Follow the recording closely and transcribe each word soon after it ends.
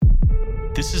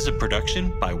This is a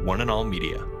production by One and All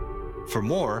Media. For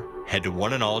more, head to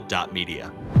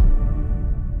oneandall.media.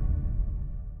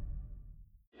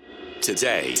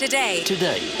 Today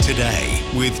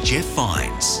with Jeff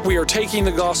Vines, We are taking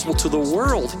the gospel to the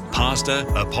world.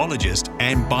 pastor, apologist,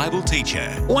 and Bible teacher.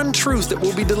 One truth that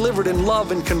will be delivered in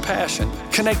love and compassion,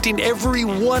 connecting every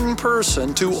one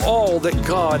person to all that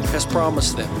God has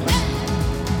promised them.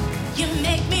 You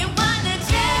make me wanna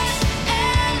dance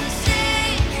and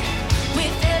sing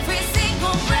with every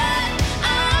single breath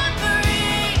I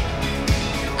breathe.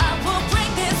 I will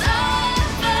bring this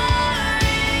offering.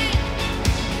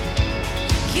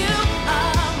 You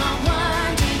are my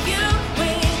wonder. You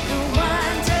with the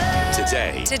wonder.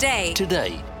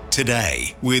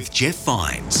 Today with Jeff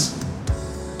Vines.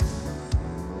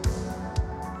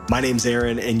 My name's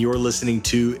Aaron, and you're listening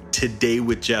to Today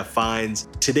with Jeff Vines.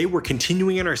 Today, we're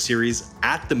continuing in our series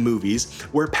At the Movies,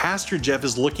 where Pastor Jeff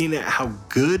is looking at how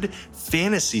good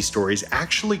fantasy stories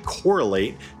actually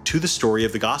correlate to the story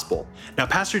of the gospel. Now,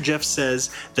 Pastor Jeff says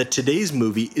that today's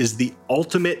movie is the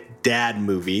ultimate dad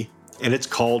movie, and it's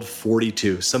called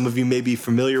 42. Some of you may be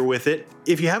familiar with it.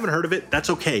 If you haven't heard of it, that's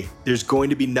okay. There's going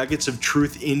to be nuggets of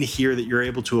truth in here that you're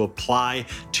able to apply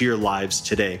to your lives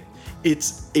today.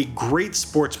 It's a great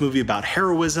sports movie about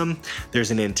heroism. There's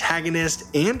an antagonist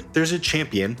and there's a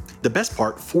champion. The best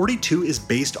part, 42 is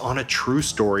based on a true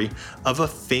story of a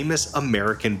famous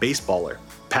American baseballer.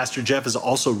 Pastor Jeff is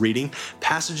also reading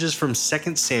passages from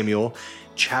 2 Samuel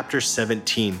chapter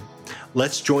 17.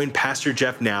 Let's join Pastor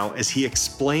Jeff now as he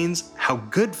explains how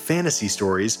good fantasy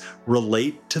stories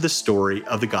relate to the story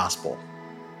of the gospel.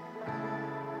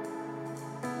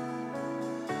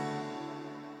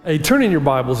 Hey, turn in your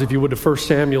Bibles, if you would, to 1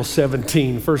 Samuel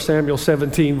 17. 1 Samuel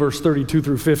 17, verse 32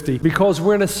 through 50. Because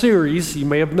we're in a series, you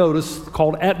may have noticed,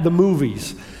 called At the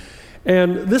Movies.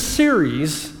 And this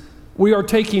series, we are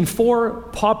taking 4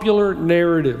 popular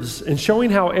narratives and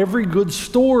showing how every good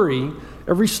story,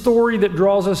 every story that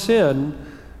draws us in,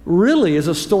 really is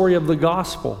a story of the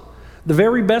gospel. The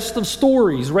very best of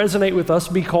stories resonate with us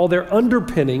because their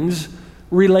underpinnings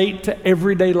relate to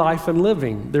everyday life and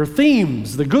living. Their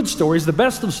themes, the good stories, the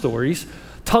best of stories,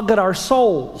 tug at our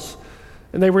souls.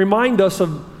 And they remind us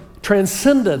of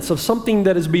transcendence, of something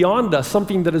that is beyond us,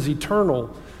 something that is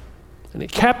eternal. And it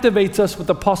captivates us with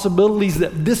the possibilities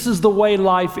that this is the way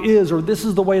life is, or this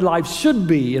is the way life should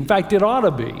be. In fact, it ought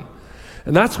to be.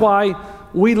 And that's why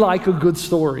we like a good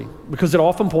story, because it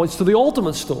often points to the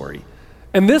ultimate story.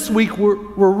 And this week, we're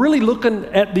really looking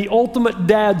at the ultimate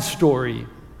dad story.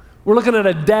 We're looking at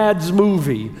a dad's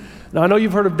movie. Now, I know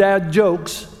you've heard of dad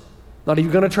jokes. Not even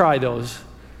going to try those.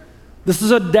 This is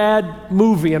a dad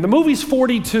movie, and the movie's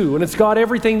 42, and it's got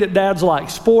everything that dads like: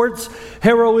 sports,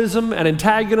 heroism, an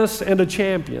antagonist, and a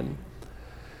champion.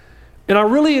 And I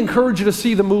really encourage you to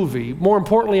see the movie. More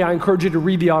importantly, I encourage you to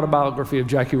read the autobiography of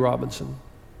Jackie Robinson.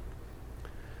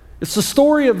 It's the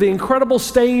story of the incredible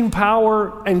staying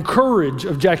power and courage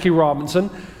of Jackie Robinson,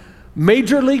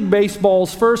 Major League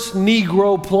Baseball's first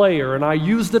Negro player, and I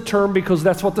use the term because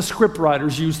that's what the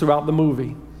scriptwriters use throughout the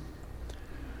movie.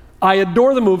 I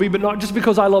adore the movie, but not just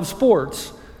because I love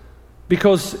sports,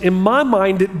 because in my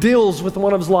mind it deals with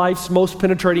one of life's most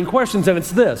penetrating questions, and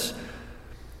it's this: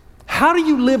 how do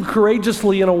you live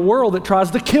courageously in a world that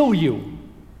tries to kill you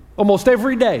almost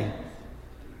every day?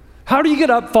 How do you get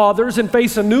up, fathers, and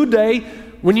face a new day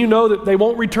when you know that they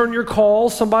won't return your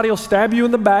calls, somebody will stab you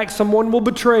in the back, someone will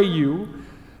betray you?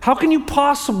 How can you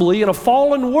possibly, in a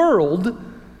fallen world,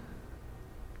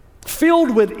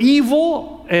 filled with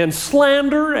evil and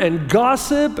slander and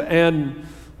gossip and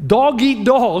dog eat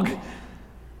dog,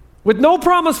 with no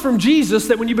promise from Jesus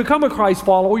that when you become a Christ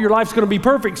follower, your life's going to be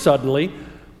perfect suddenly,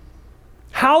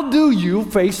 how do you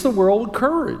face the world with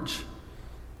courage?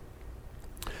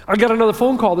 I got another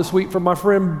phone call this week from my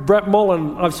friend Brett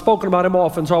Mullen. I've spoken about him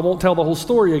often, so I won't tell the whole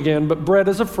story again, but Brett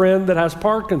is a friend that has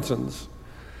Parkinson's.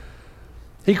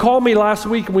 He called me last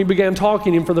week and we began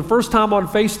talking, and for the first time on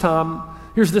FaceTime,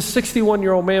 here's this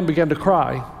 61-year-old man began to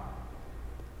cry.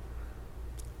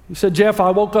 He said, "Jeff,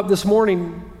 I woke up this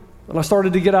morning and I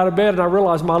started to get out of bed and I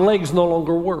realized my legs no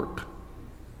longer work."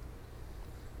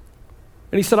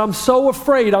 And he said, "I'm so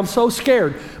afraid, I'm so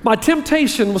scared. My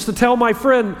temptation was to tell my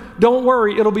friend, 'Don't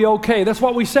worry, it'll be okay.'" That's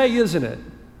what we say, isn't it?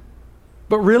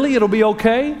 But really, it'll be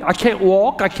okay? I can't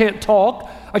walk, I can't talk,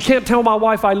 I can't tell my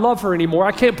wife I love her anymore,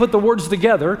 I can't put the words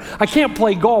together, I can't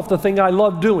play golf, the thing I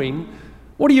love doing.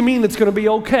 What do you mean it's going to be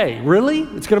okay? Really?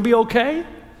 It's going to be okay?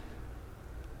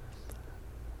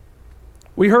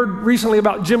 We heard recently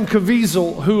about Jim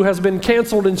Caviezel, who has been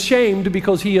canceled and shamed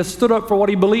because he has stood up for what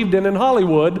he believed in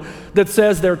Hollywood, that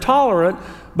says they're tolerant,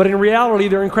 but in reality,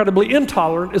 they're incredibly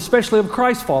intolerant, especially of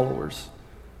Christ followers.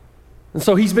 And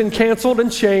so he's been canceled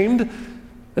and shamed.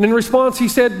 And in response, he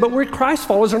said, but we're Christ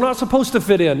followers, are not supposed to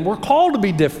fit in. We're called to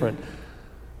be different.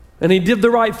 And he did the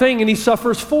right thing, and he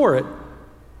suffers for it.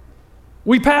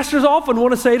 We pastors often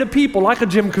want to say to people like a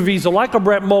Jim Caviezel, like a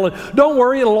Brett Mullen, don't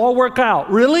worry, it'll all work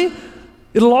out. Really?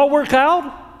 It'll all work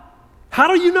out? How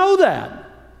do you know that?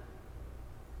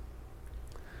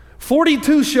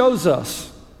 42 shows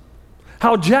us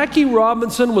how Jackie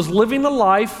Robinson was living a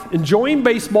life, enjoying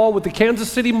baseball with the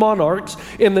Kansas City Monarchs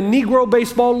in the Negro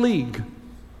Baseball League.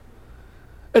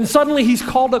 And suddenly he's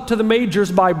called up to the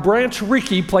majors by Branch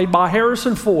Rickey, played by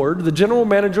Harrison Ford, the general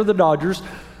manager of the Dodgers,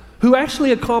 who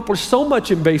actually accomplished so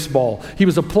much in baseball. He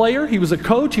was a player, he was a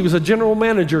coach, he was a general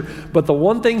manager, but the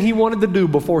one thing he wanted to do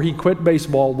before he quit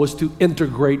baseball was to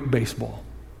integrate baseball.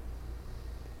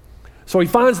 So he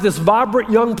finds this vibrant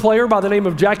young player by the name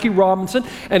of Jackie Robinson,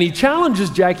 and he challenges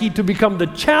Jackie to become the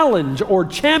challenge, or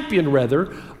champion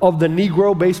rather, of the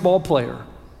Negro baseball player.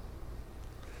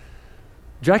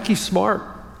 Jackie's smart.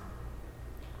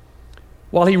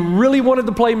 While he really wanted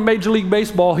to play Major League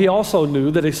Baseball, he also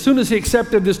knew that as soon as he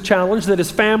accepted this challenge, that his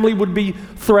family would be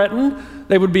threatened,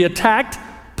 they would be attacked,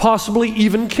 possibly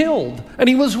even killed. And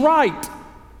he was right.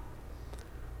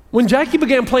 When Jackie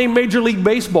began playing Major League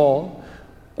Baseball,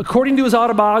 according to his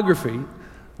autobiography,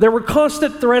 there were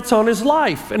constant threats on his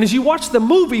life. And as you watch the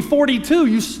movie 42,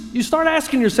 you start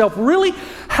asking yourself, really,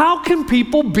 how can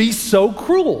people be so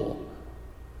cruel?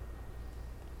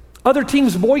 Other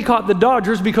teams boycott the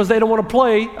Dodgers because they don't want to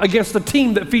play against a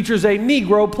team that features a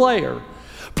Negro player.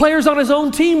 Players on his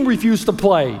own team refuse to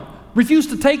play, refuse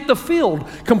to take the field,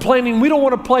 complaining, we don't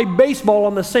want to play baseball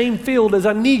on the same field as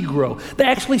a Negro. They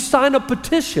actually sign a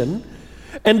petition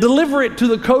and deliver it to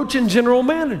the coach and general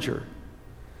manager.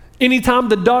 Anytime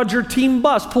the Dodger team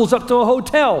bus pulls up to a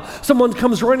hotel, someone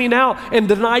comes running out and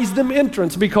denies them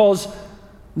entrance because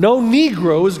no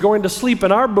Negro is going to sleep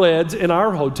in our beds in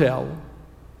our hotel.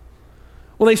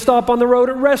 When they stop on the road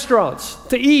at restaurants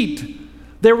to eat,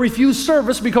 they refuse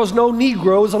service because no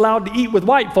Negro is allowed to eat with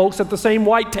white folks at the same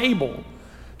white table.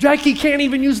 Jackie can't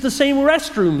even use the same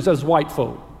restrooms as white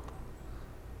folk.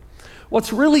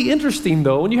 What's really interesting,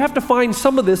 though, and you have to find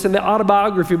some of this in the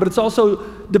autobiography, but it's also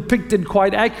depicted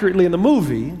quite accurately in the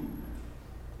movie,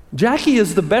 Jackie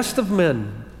is the best of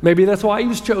men. Maybe that's why he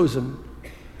was chosen.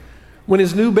 When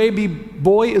his new baby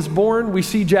boy is born, we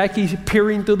see Jackie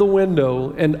peering through the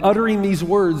window and uttering these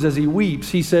words as he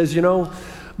weeps. He says, you know,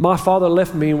 my father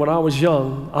left me when I was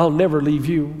young. I'll never leave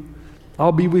you.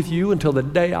 I'll be with you until the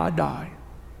day I die.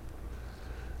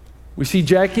 We see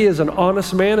Jackie as an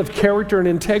honest man of character and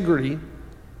integrity,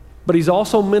 but he's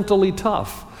also mentally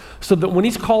tough, so that when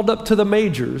he's called up to the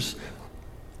majors,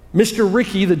 Mr.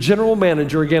 Rickey, the general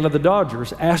manager again of the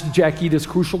Dodgers, asked Jackie this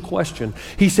crucial question.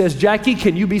 He says, Jackie,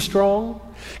 can you be strong?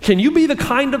 Can you be the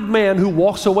kind of man who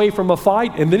walks away from a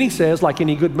fight? And then he says, like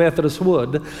any good Methodist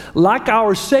would, like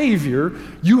our Savior,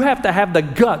 you have to have the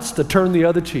guts to turn the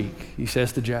other cheek, he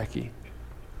says to Jackie.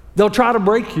 They'll try to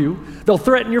break you. They'll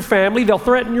threaten your family. They'll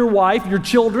threaten your wife, your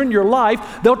children, your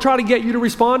life. They'll try to get you to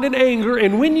respond in anger.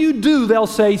 And when you do, they'll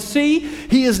say, see,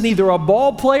 he is neither a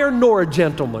ball player nor a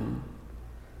gentleman.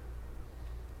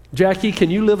 Jackie, can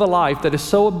you live a life that is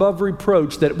so above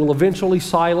reproach that it will eventually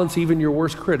silence even your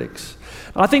worst critics?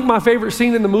 I think my favorite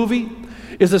scene in the movie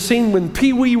is a scene when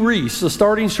Pee Wee Reese, the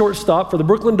starting shortstop for the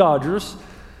Brooklyn Dodgers,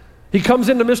 he comes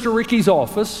into Mr. Rickey's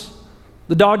office.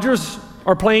 The Dodgers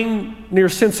are playing near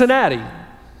Cincinnati,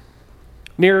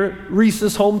 near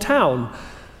Reese's hometown.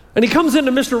 And he comes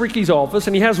into Mr. Rickey's office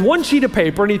and he has one sheet of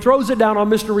paper and he throws it down on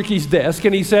Mr. Rickey's desk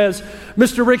and he says,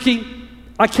 Mr. Rickey,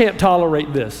 I can't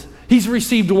tolerate this. He's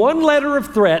received one letter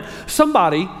of threat.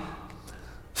 Somebody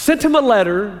sent him a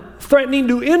letter threatening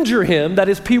to injure him, that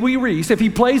is Pee Wee Reese, if he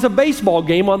plays a baseball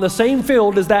game on the same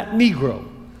field as that Negro.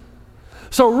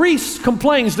 So Reese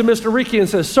complains to Mr. Rickey and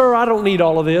says, sir, I don't need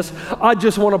all of this. I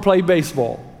just want to play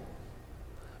baseball.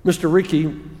 Mr.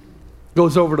 Rickey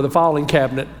goes over to the filing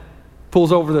cabinet,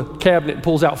 pulls over the cabinet and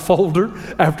pulls out folder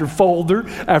after folder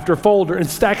after folder and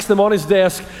stacks them on his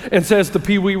desk and says to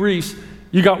Pee Wee Reese,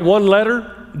 you got one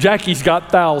letter? Jackie's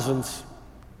got thousands.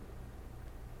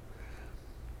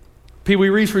 Pee Wee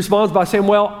Reese responds by saying,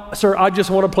 well, sir, I just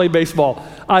want to play baseball.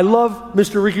 I love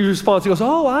Mr. Rickey's response. He goes,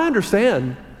 oh, I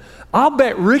understand. I'll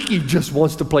bet Rickey just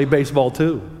wants to play baseball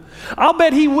too. I'll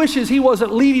bet he wishes he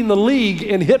wasn't leading the league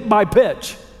in hit by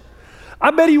pitch.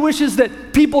 I bet he wishes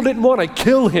that people didn't want to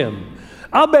kill him.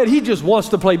 I'll bet he just wants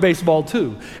to play baseball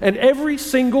too. And every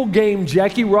single game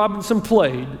Jackie Robinson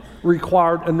played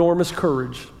required enormous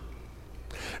courage.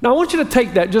 Now, I want you to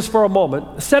take that just for a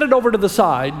moment, set it over to the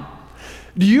side,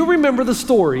 Do you remember the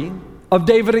story of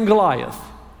David and Goliath?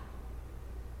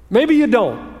 Maybe you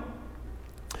don't.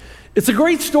 It's a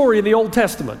great story in the Old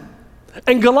Testament.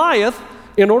 And Goliath,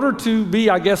 in order to be,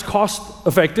 I guess, cost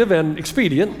effective and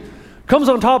expedient, comes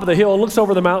on top of the hill and looks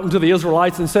over the mountain to the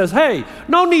Israelites and says, hey,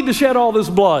 no need to shed all this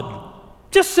blood.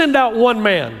 Just send out one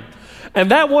man.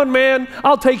 And that one man,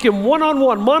 I'll take him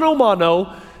one-on-one,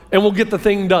 mano-mano, and we'll get the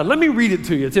thing done. Let me read it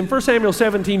to you. It's in 1 Samuel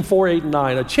 17, 4, 8, and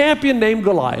 9. A champion named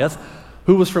Goliath,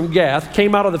 who was from Gath,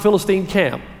 came out of the Philistine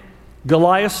camp.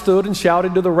 Goliath stood and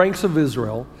shouted to the ranks of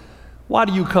Israel, why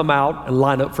do you come out and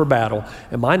line up for battle?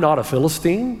 Am I not a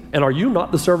Philistine? And are you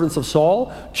not the servants of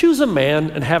Saul? Choose a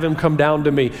man and have him come down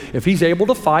to me. If he's able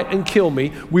to fight and kill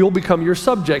me, we will become your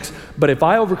subjects. But if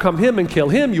I overcome him and kill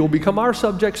him, you will become our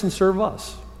subjects and serve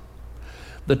us.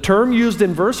 The term used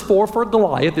in verse 4 for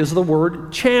Goliath is the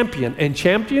word champion. And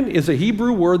champion is a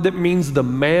Hebrew word that means the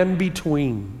man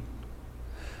between.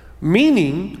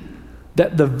 Meaning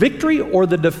that the victory or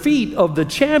the defeat of the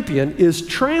champion is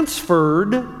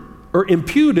transferred or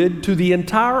imputed to the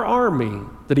entire army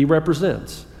that he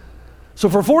represents. So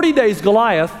for 40 days,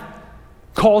 Goliath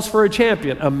calls for a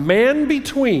champion, a man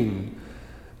between,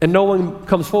 and no one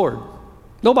comes forward.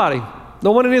 Nobody.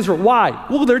 No one in Israel. Why?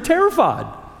 Well, they're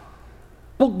terrified.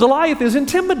 Well, Goliath is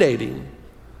intimidating.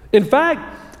 In fact,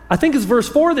 I think it's verse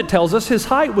 4 that tells us his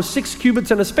height was 6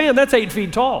 cubits and a span. That's 8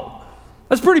 feet tall.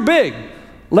 That's pretty big.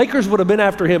 Lakers would have been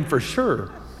after him for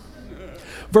sure.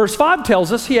 Verse 5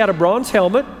 tells us he had a bronze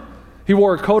helmet. He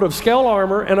wore a coat of scale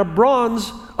armor and armor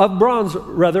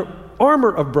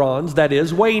of bronze, that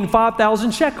is, weighing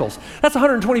 5,000 shekels. That's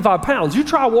 125 pounds. You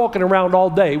try walking around all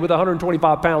day with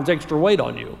 125 pounds extra weight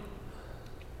on you.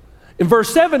 In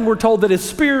verse 7, we're told that his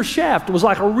spear shaft was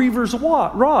like a reaver's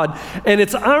rod, and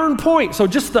its iron point, so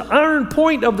just the iron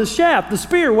point of the shaft, the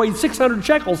spear, weighed 600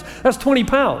 shekels. That's 20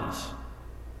 pounds.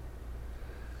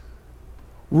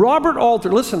 Robert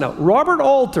Alter, listen now, Robert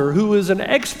Alter, who is an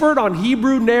expert on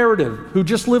Hebrew narrative, who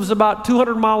just lives about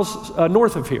 200 miles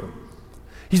north of here.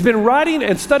 He's been writing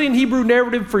and studying Hebrew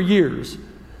narrative for years.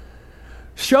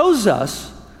 Shows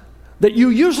us that you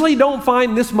usually don't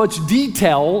find this much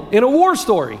detail in a war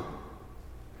story.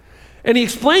 And he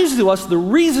explains to us the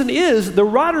reason is the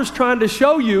writer's trying to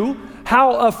show you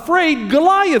how afraid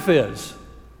Goliath is.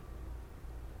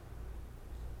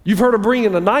 You've heard of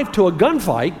bringing a knife to a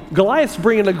gunfight. Goliath's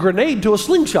bringing a grenade to a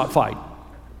slingshot fight.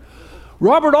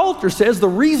 Robert Alter says the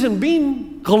reason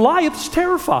being Goliath's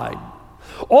terrified.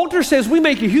 Alter says we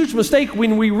make a huge mistake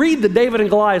when we read the David and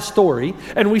Goliath story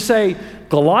and we say,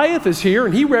 Goliath is here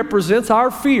and he represents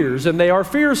our fears and they are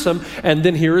fearsome. And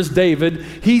then here is David.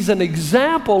 He's an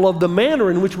example of the manner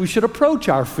in which we should approach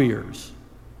our fears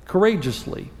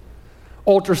courageously.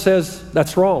 Alter says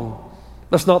that's wrong.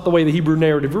 That's not the way the Hebrew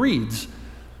narrative reads.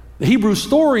 The Hebrew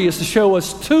story is to show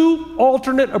us two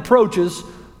alternate approaches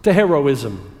to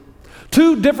heroism,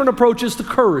 two different approaches to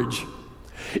courage.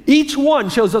 Each one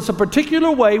shows us a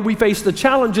particular way we face the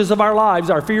challenges of our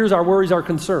lives, our fears, our worries, our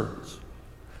concerns.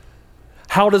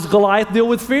 How does Goliath deal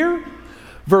with fear?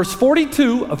 Verse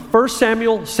 42 of 1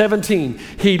 Samuel 17.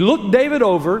 He looked David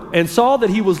over and saw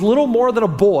that he was little more than a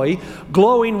boy,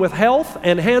 glowing with health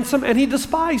and handsome, and he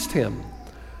despised him.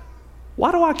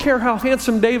 Why do I care how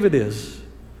handsome David is?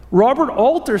 Robert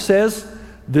Alter says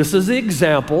this is the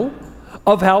example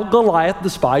of how Goliath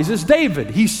despises David.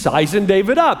 He's sizing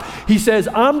David up. He says,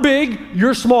 I'm big,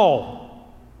 you're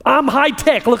small. I'm high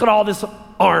tech, look at all this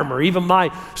armor. Even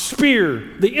my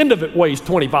spear, the end of it weighs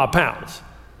 25 pounds.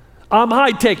 I'm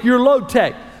high tech, you're low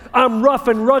tech. I'm rough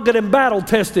and rugged and battle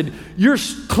tested. You're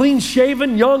clean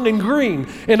shaven, young and green.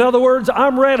 In other words,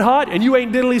 I'm red hot and you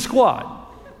ain't diddly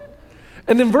squat.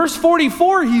 And then verse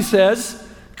 44, he says,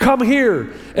 come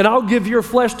here, and I'll give your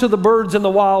flesh to the birds and the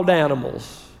wild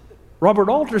animals. Robert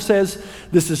Alter says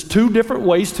this is two different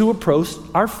ways to approach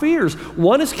our fears.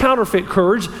 One is counterfeit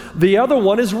courage. The other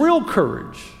one is real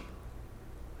courage.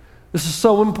 This is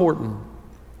so important.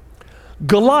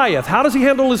 Goliath, how does he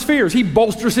handle his fears? He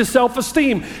bolsters his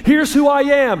self-esteem. Here's who I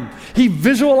am. He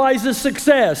visualizes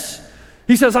success.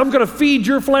 He says, I'm going to feed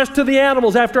your flesh to the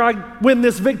animals after I win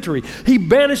this victory. He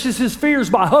banishes his fears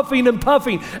by huffing and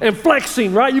puffing and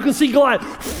flexing, right? You can see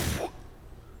Goliath.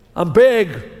 I'm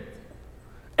big.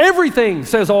 Everything,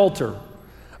 says Alter,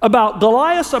 about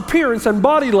Goliath's appearance and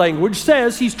body language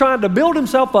says he's trying to build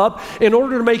himself up in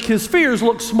order to make his fears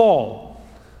look small.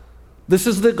 This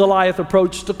is the Goliath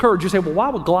approach to courage. You say, well, why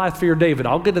would Goliath fear David?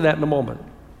 I'll get to that in a moment.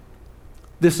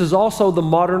 This is also the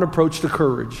modern approach to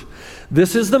courage.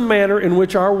 This is the manner in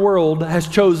which our world has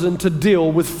chosen to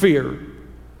deal with fear.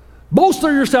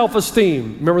 Bolster your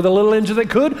self-esteem. Remember the little engine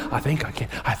that could? I think I can.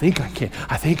 I think I can.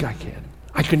 I think I can.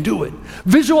 I can do it.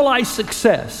 Visualize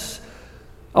success.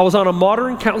 I was on a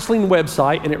modern counseling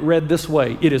website and it read this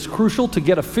way: it is crucial to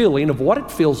get a feeling of what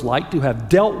it feels like to have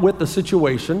dealt with the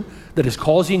situation that is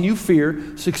causing you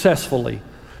fear successfully.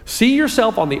 See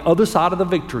yourself on the other side of the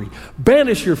victory.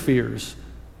 Banish your fears.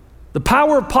 The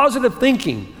power of positive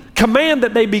thinking. Command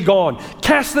that they be gone.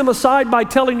 Cast them aside by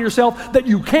telling yourself that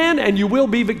you can and you will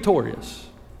be victorious.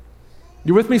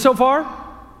 You with me so far?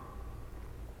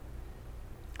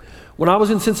 When I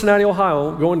was in Cincinnati,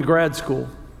 Ohio, going to grad school,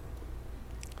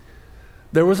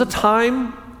 there was a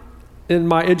time in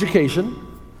my education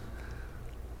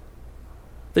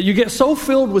that you get so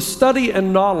filled with study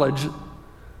and knowledge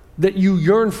that you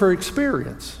yearn for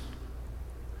experience.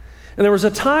 And there was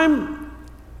a time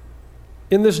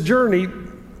in this journey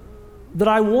that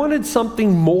I wanted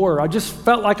something more. I just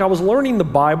felt like I was learning the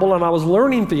Bible and I was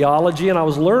learning theology and I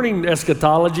was learning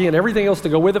eschatology and everything else to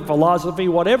go with it, philosophy,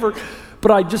 whatever,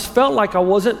 but I just felt like I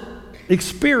wasn't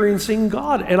experiencing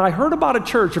God. And I heard about a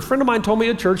church. A friend of mine told me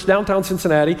a church downtown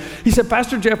Cincinnati. He said,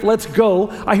 Pastor Jeff, let's go.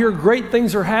 I hear great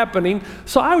things are happening.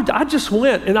 So I just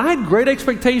went and I had great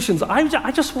expectations.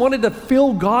 I just wanted to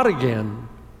feel God again.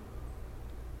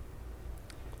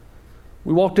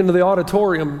 We walked into the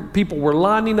auditorium. People were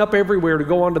lining up everywhere to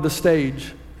go onto the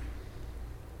stage.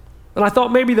 And I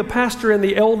thought maybe the pastor and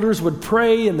the elders would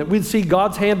pray and that we'd see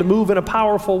God's hand move in a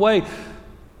powerful way.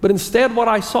 But instead, what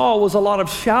I saw was a lot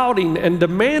of shouting and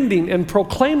demanding and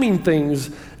proclaiming things,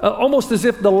 almost as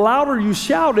if the louder you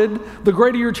shouted, the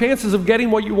greater your chances of getting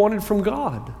what you wanted from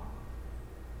God.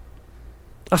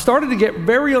 I started to get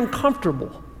very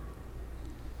uncomfortable.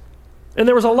 And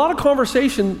there was a lot of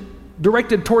conversation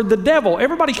directed toward the devil.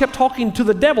 Everybody kept talking to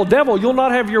the devil. Devil, you'll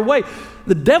not have your way.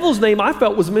 The devil's name, I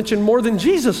felt, was mentioned more than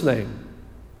Jesus' name.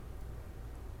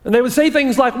 And they would say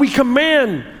things like, we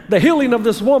command the healing of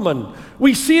this woman.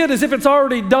 We see it as if it's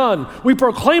already done. We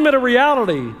proclaim it a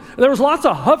reality. And there was lots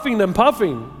of huffing and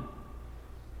puffing.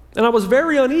 And I was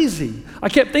very uneasy. I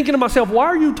kept thinking to myself, why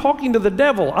are you talking to the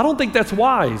devil? I don't think that's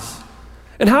wise.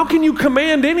 And how can you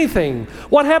command anything?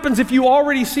 What happens if you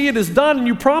already see it as done and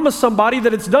you promise somebody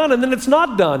that it's done and then it's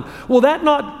not done? Will that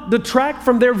not detract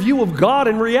from their view of God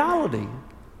in reality?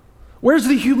 Where's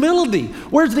the humility?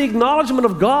 Where's the acknowledgement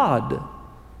of God?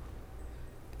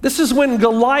 This is when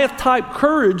Goliath-type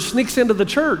courage sneaks into the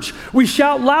church. We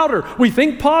shout louder. We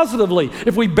think positively.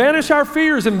 If we banish our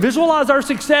fears and visualize our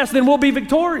success, then we'll be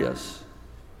victorious.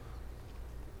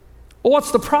 Well, what's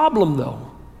the problem,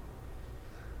 though?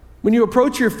 When you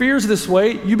approach your fears this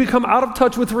way, you become out of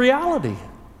touch with reality.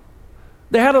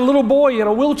 They had a little boy in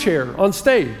a wheelchair on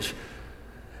stage,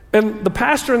 and the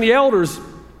pastor and the elders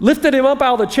lifted him up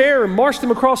out of the chair and marched him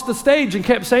across the stage and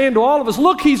kept saying to all of us,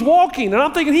 look, he's walking. And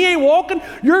I'm thinking, he ain't walking,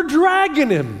 you're dragging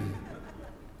him.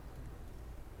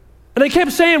 And they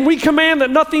kept saying, we command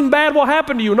that nothing bad will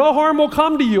happen to you, no harm will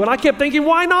come to you. And I kept thinking,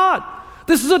 why not?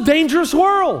 This is a dangerous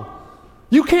world.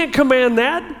 You can't command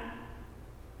that.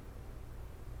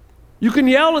 You can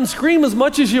yell and scream as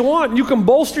much as you want. You can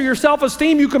bolster your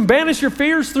self-esteem. You can banish your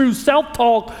fears through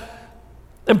self-talk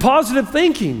and positive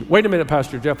thinking. Wait a minute,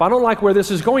 Pastor Jeff, I don't like where this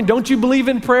is going. Don't you believe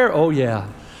in prayer? Oh, yeah.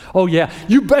 Oh, yeah.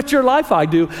 You bet your life I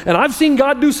do. And I've seen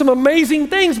God do some amazing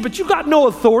things, but you got no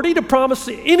authority to promise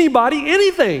anybody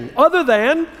anything other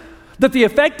than that the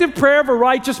effective prayer of a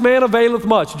righteous man availeth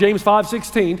much. James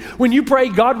 5:16. When you pray,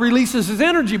 God releases his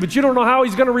energy, but you don't know how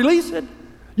he's going to release it.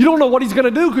 You don't know what he's going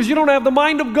to do because you don't have the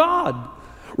mind of God.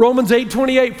 Romans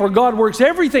 8:28, for God works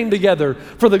everything together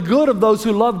for the good of those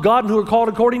who love God and who are called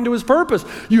according to his purpose.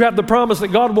 You have the promise that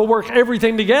God will work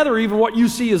everything together, even what you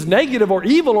see as negative or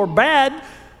evil or bad,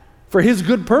 for his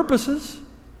good purposes.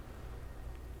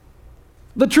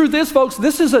 The truth is, folks,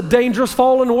 this is a dangerous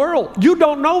fallen world. You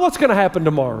don't know what's going to happen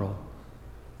tomorrow.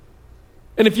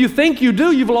 And if you think you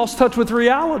do, you've lost touch with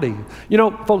reality. You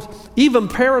know, folks, even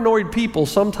paranoid people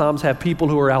sometimes have people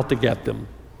who are out to get them.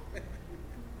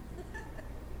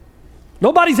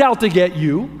 Nobody's out to get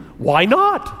you. Why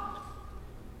not?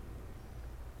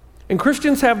 And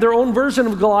Christians have their own version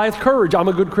of Goliath courage. I'm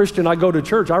a good Christian. I go to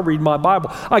church. I read my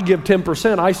Bible. I give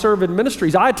 10%. I serve in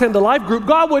ministries. I attend a life group.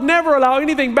 God would never allow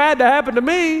anything bad to happen to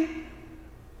me.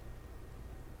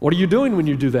 What are you doing when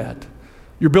you do that?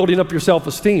 You're building up your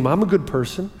self-esteem. I'm a good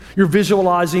person. You're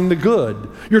visualizing the good.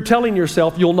 You're telling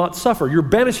yourself you'll not suffer. You're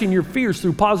banishing your fears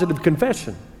through positive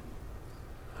confession.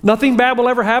 Nothing bad will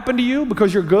ever happen to you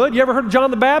because you're good. You ever heard of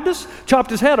John the Baptist? Chopped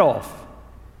his head off.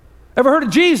 Ever heard of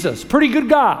Jesus? Pretty good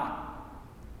guy.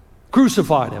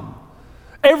 Crucified him.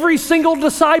 Every single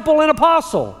disciple and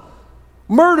apostle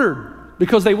murdered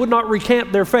because they would not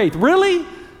recant their faith. Really?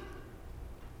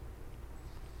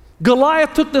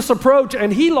 Goliath took this approach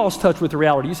and he lost touch with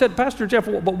reality. You said, Pastor Jeff,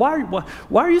 but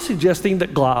why are you suggesting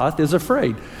that Goliath is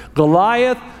afraid?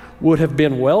 Goliath would have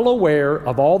been well aware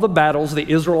of all the battles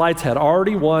the Israelites had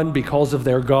already won because of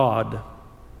their God.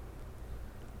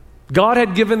 God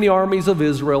had given the armies of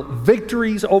Israel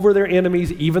victories over their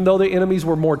enemies, even though the enemies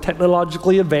were more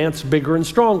technologically advanced, bigger and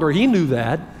stronger. He knew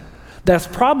that. That's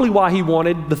probably why he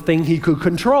wanted the thing he could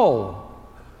control.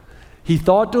 He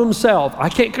thought to himself, I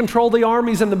can't control the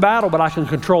armies in the battle, but I can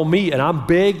control me, and I'm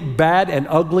big, bad, and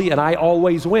ugly, and I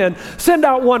always win. Send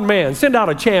out one man, send out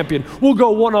a champion. We'll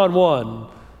go one-on-one.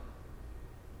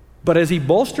 But as he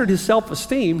bolstered his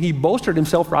self-esteem, he bolstered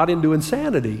himself right into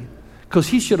insanity, because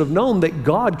he should have known that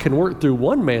God can work through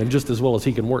one man just as well as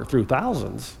he can work through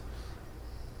thousands.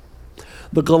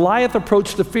 The Goliath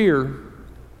approach to fear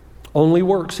only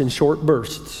works in short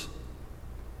bursts.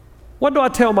 What do I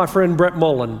tell my friend Brett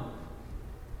Mullen?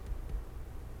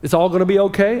 It's all going to be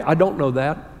okay? I don't know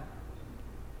that.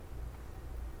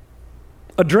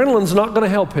 Adrenaline's not going to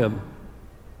help him.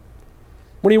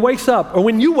 When he wakes up, or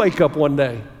when you wake up one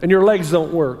day and your legs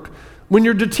don't work, when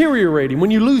you're deteriorating,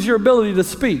 when you lose your ability to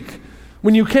speak,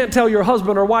 when you can't tell your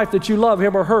husband or wife that you love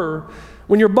him or her,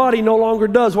 when your body no longer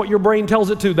does what your brain tells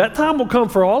it to, that time will come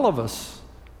for all of us.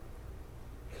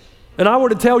 And I were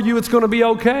to tell you it's going to be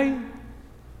okay,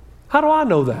 how do I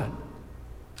know that?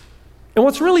 And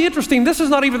what's really interesting, this is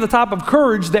not even the type of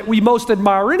courage that we most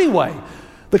admire anyway.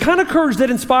 The kind of courage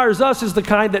that inspires us is the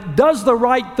kind that does the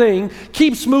right thing,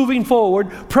 keeps moving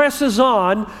forward, presses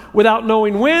on without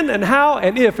knowing when and how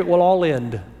and if it will all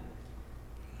end.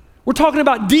 We're talking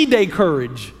about D-Day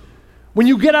courage. When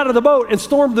you get out of the boat and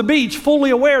storm the beach fully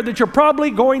aware that you're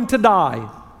probably going to die.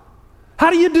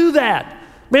 How do you do that?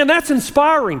 Man, that's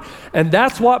inspiring. And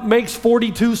that's what makes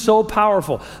 42 so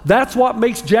powerful. That's what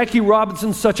makes Jackie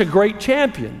Robinson such a great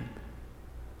champion.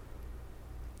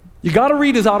 You got to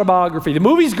read his autobiography. The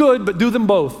movie's good, but do them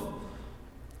both.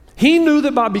 He knew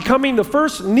that by becoming the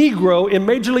first Negro in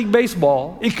Major League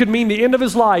Baseball, it could mean the end of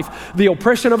his life, the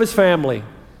oppression of his family.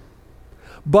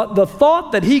 But the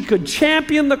thought that he could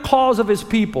champion the cause of his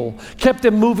people kept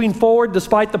him moving forward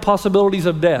despite the possibilities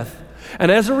of death. And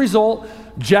as a result,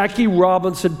 Jackie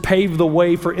Robinson paved the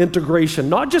way for integration,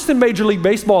 not just in Major League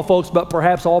Baseball, folks, but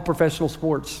perhaps all professional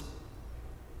sports.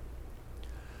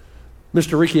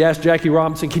 Mr. Ricky asked Jackie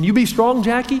Robinson, can you be strong,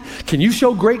 Jackie? Can you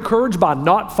show great courage by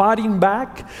not fighting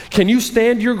back? Can you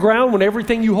stand your ground when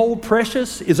everything you hold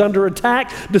precious is under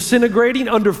attack, disintegrating,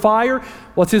 under fire?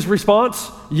 What's his response?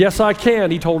 Yes, I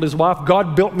can, he told his wife.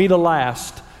 God built me to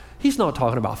last. He's not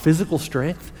talking about physical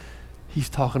strength. He's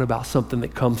talking about something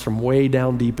that comes from way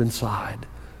down deep inside.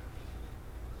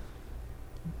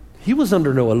 He was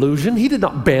under no illusion. He did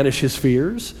not banish his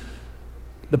fears.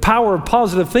 The power of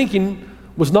positive thinking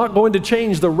was not going to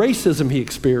change the racism he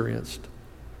experienced.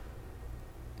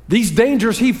 These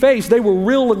dangers he faced, they were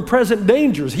real and present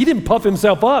dangers. He didn't puff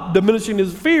himself up, diminishing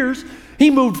his fears.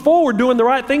 He moved forward doing the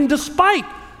right thing despite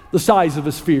the size of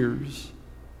his fears.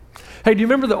 Hey, do you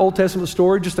remember the Old Testament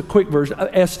story? Just a quick version.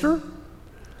 Esther?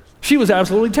 She was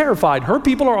absolutely terrified. Her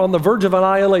people are on the verge of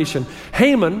annihilation.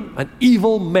 Haman, an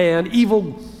evil man,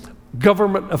 evil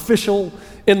government official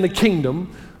in the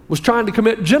kingdom, was trying to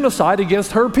commit genocide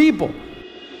against her people.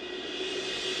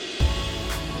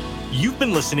 You've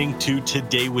been listening to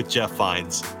Today with Jeff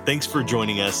Vines. Thanks for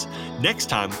joining us. Next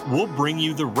time, we'll bring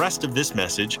you the rest of this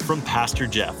message from Pastor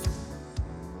Jeff.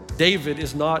 David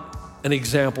is not an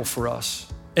example for us.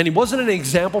 And he wasn't an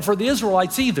example for the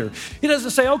Israelites either. He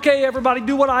doesn't say, okay, everybody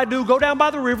do what I do. Go down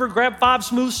by the river, grab 5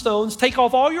 smooth stones, take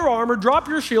off all your armor, drop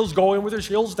your shields, go in with your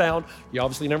shields down. You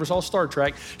obviously never saw Star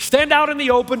Trek. Stand out in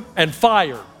the open and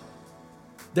fire.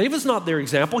 David's not their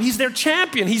example. He's their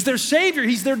champion. He's their savior.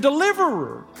 He's their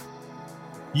deliverer.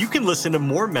 You can listen to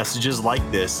more messages like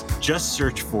this. Just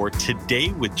search for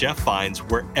Today with Jeff Vines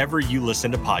wherever you listen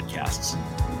to podcasts.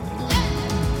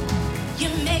 You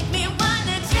make me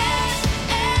wanna dance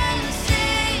and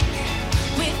sing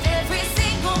with every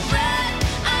single breath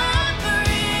I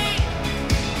breathe.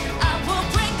 I will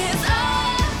bring this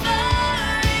offering.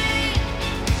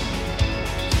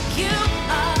 You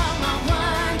are my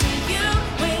wonder, you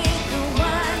with the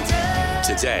wonder.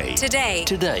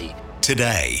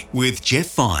 Today with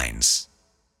Jeff Vines.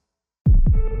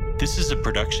 This is a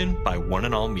production by One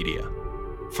and All Media.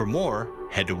 For more,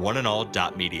 head to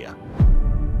oneandall.media.